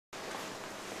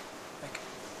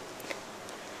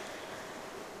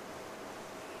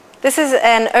This is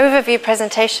an overview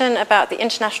presentation about the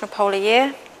International Polar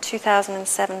Year,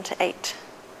 2007 to 8.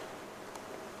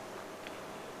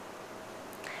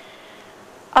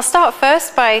 I'll start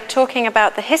first by talking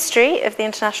about the history of the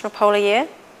International Polar Year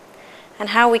and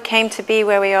how we came to be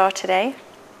where we are today.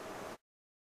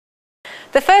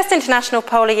 The first International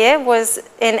Polar Year was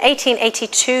in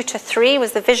 1882 to 3,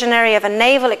 was the visionary of a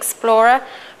naval explorer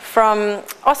from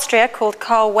Austria called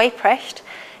Karl Weyprecht.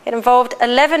 It involved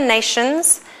 11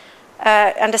 nations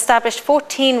and established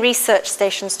 14 research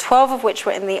stations, 12 of which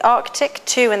were in the Arctic,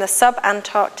 2 in the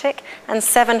sub-Antarctic, and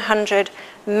 700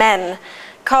 men.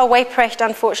 Karl Weyprecht,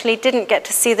 unfortunately, didn't get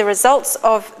to see the results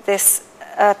of this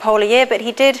polar year, but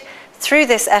he did, through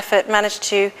this effort, manage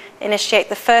to initiate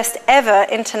the first ever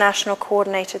international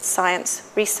coordinated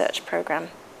science research program.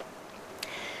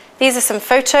 These are some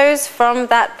photos from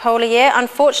that polar year.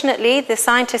 Unfortunately, the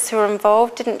scientists who were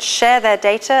involved didn't share their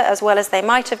data as well as they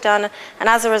might have done, and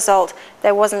as a result,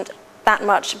 there wasn't that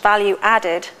much value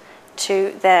added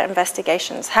to their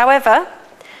investigations. However,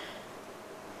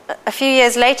 a few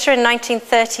years later, in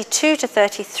 1932 to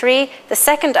 33, the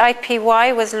second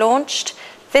IPY was launched.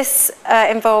 This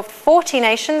involved 40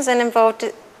 nations and involved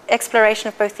exploration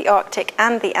of both the Arctic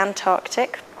and the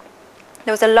Antarctic.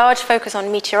 There was a large focus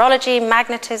on meteorology,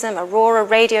 magnetism, aurora,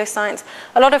 radio science,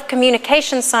 a lot of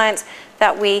communication science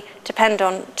that we depend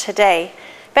on today.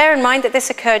 Bear in mind that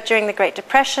this occurred during the Great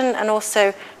Depression and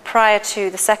also prior to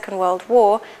the Second World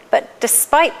War, but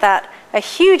despite that, a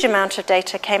huge amount of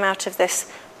data came out of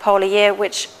this polar year,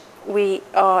 which we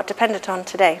are dependent on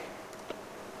today.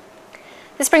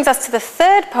 This brings us to the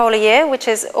third polar year, which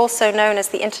is also known as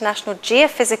the International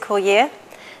Geophysical Year.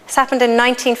 This happened in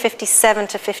 1957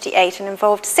 to 58 and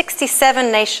involved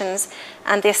 67 nations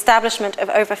and the establishment of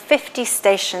over 50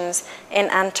 stations in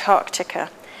Antarctica.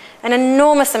 An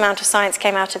enormous amount of science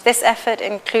came out of this effort,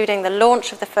 including the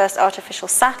launch of the first artificial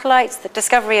satellites, the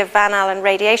discovery of Van Allen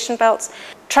radiation belts,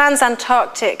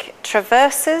 transantarctic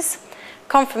traverses,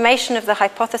 confirmation of the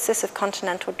hypothesis of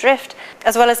continental drift,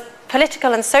 as well as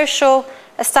political and social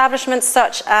establishments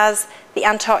such as the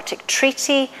Antarctic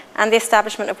Treaty and the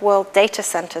establishment of world data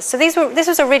centers. So this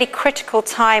was a really critical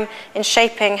time in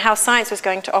shaping how science was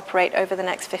going to operate over the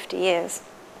next 50 years.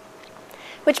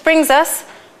 Which brings us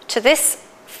to this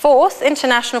fourth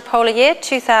International Polar Year,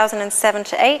 2007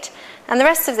 to 8, and the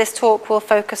rest of this talk will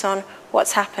focus on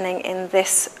what's happening in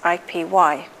this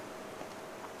IPY.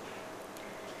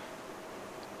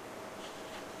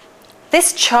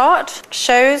 This chart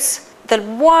shows the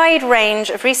wide range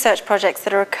of research projects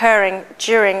that are occurring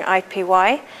during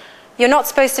IPY. You're not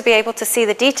supposed to be able to see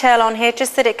the detail on here,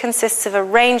 just that it consists of a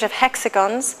range of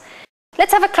hexagons.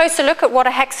 Let's have a closer look at what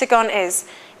a hexagon is.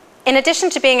 In addition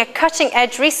to being a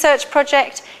cutting-edge research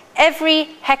project, every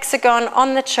hexagon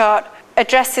on the chart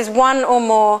addresses one or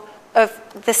more of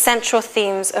the central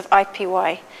themes of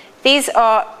IPY. These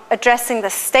are addressing the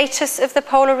status of the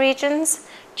polar regions,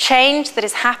 change that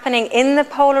is happening in the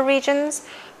polar regions,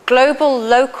 global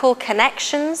local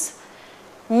connections,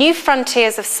 new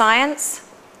frontiers of science,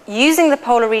 using the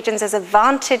polar regions as a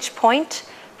vantage point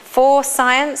for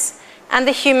science, and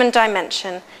the human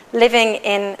dimension, living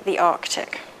in the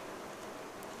Arctic.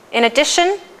 In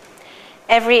addition,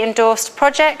 every endorsed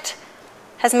project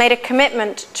has made a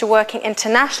commitment to working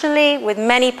internationally with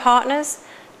many partners,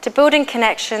 to building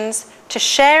connections, to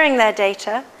sharing their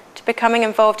data, to becoming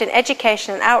involved in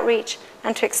education and outreach,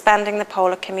 and to expanding the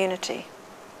polar community.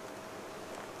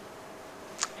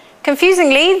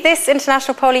 Confusingly, this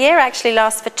International Polar Year actually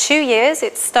lasts for 2 years.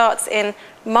 It starts in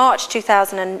March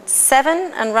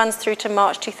 2007 and runs through to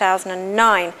March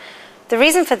 2009. The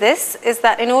reason for this is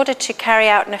that in order to carry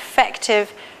out an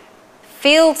effective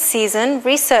field season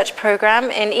research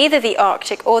program in either the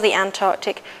Arctic or the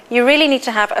Antarctic, you really need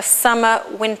to have a summer,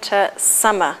 winter,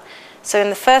 summer. So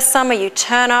in the first summer, you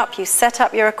turn up, you set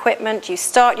up your equipment, you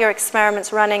start your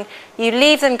experiments running, you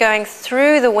leave them going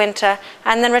through the winter,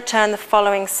 and then return the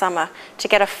following summer to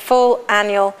get a full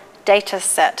annual data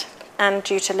set. And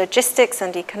due to logistics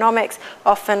and economics,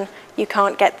 often you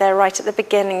can't get there right at the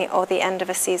beginning or the end of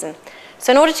a season.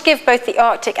 So in order to give both the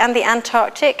Arctic and the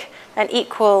Antarctic an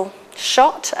equal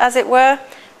shot, as it were,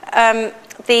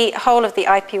 the whole of the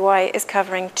IPY is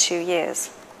covering 2 years.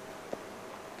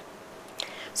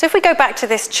 So if we go back to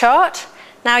this chart,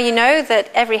 now you know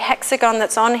that every hexagon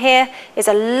that's on here is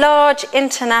a large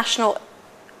international,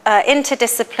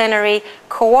 interdisciplinary,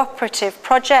 cooperative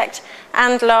project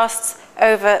and lasts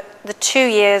over the 2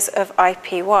 years of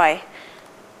IPY.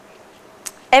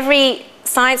 Every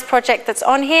science project that's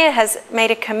on here has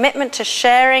made a commitment to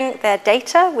sharing their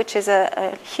data, which is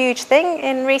a huge thing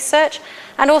in research,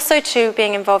 and also to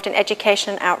being involved in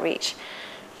education and outreach.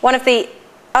 One of the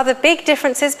other big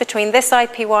differences between this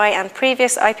IPY and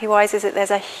previous IPYs is that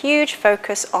there's a huge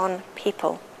focus on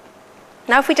people.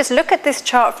 Now, if we just look at this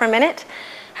chart for a minute,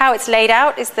 how it's laid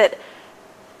out is that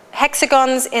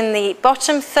hexagons in the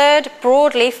bottom third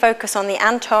broadly focus on the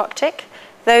Antarctic,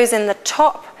 those in the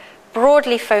top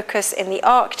broadly focus in the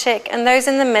Arctic, and those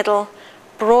in the middle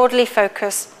broadly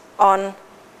focus on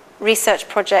research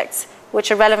projects which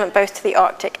are relevant both to the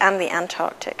Arctic and the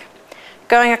Antarctic.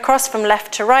 Going across from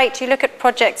left to right, you look at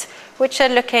projects which are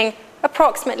looking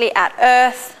approximately at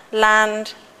Earth,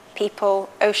 land, people,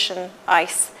 ocean,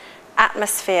 ice,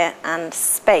 atmosphere, and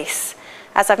space.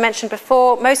 As I've mentioned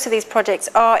before, most of these projects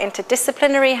are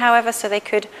interdisciplinary, however, so they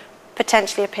could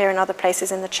potentially appear in other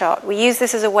places in the chart. We use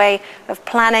this as a way of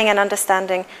planning and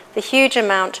understanding the huge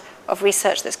amount of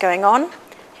research that's going on.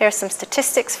 Here are some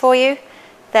statistics for you.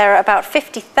 There are about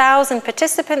 50,000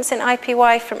 participants in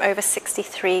IPY from over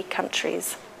 63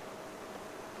 countries.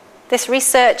 This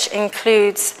research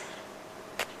includes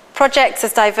projects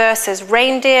as diverse as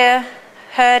reindeer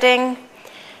herding,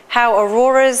 how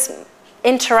auroras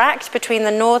interact between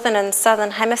the northern and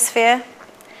southern hemisphere,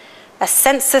 a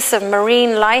census of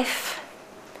marine life,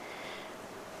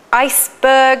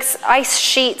 icebergs, ice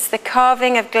sheets, the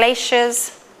carving of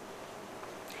glaciers,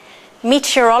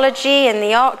 meteorology in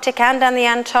the Arctic and in the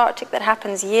Antarctic that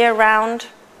happens year-round,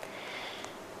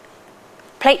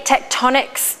 plate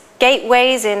tectonics,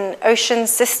 gateways in ocean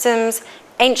systems,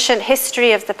 ancient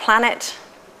history of the planet,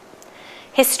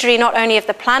 history not only of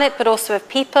the planet but also of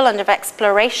people and of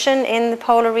exploration in the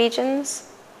polar regions,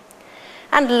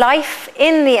 and life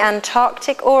in the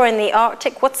Antarctic or in the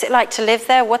Arctic. What's it like to live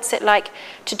there? What's it like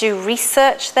to do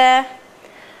research there?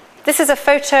 This is a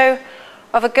photo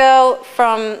of a girl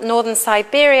from northern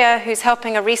Siberia who's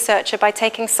helping a researcher by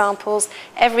taking samples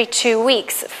every 2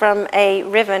 weeks from a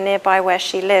river nearby where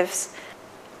she lives.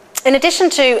 In addition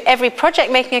to every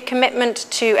project making a commitment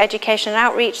to education and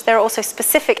outreach, there are also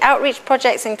specific outreach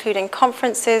projects including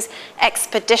conferences,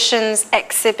 expeditions,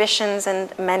 exhibitions,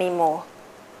 and many more.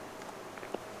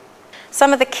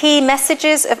 Some of the key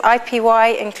messages of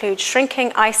IPY include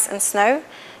shrinking ice and snow.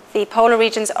 The polar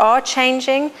regions are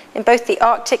changing. In both the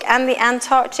Arctic and the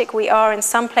Antarctic, we are in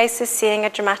some places seeing a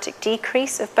dramatic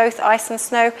decrease of both ice and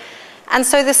snow. And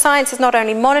so the science is not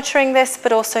only monitoring this,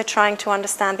 but also trying to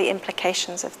understand the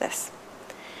implications of this.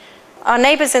 Our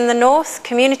neighbors in the north,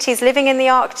 communities living in the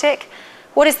Arctic,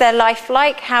 what is their life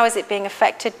like? How is it being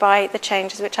affected by the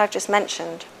changes which I've just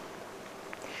mentioned?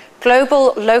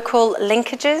 Global, local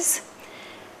linkages.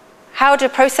 How do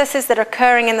processes that are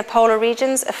occurring in the polar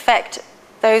regions affect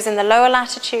those in the lower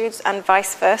latitudes and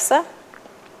vice versa?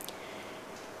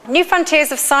 New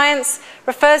Frontiers of Science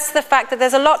refers to the fact that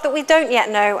there's a lot that we don't yet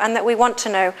know and that we want to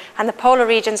know, and the polar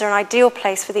regions are an ideal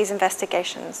place for these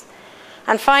investigations.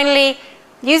 And finally,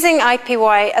 using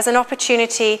IPY as an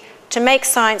opportunity to make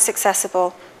science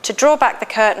accessible, to draw back the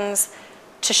curtains,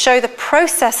 to show the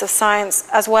process of science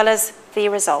as well as the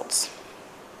results.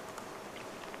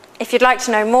 If you'd like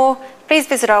to know more, please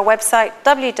visit our website,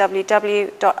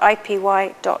 www.ipy.org.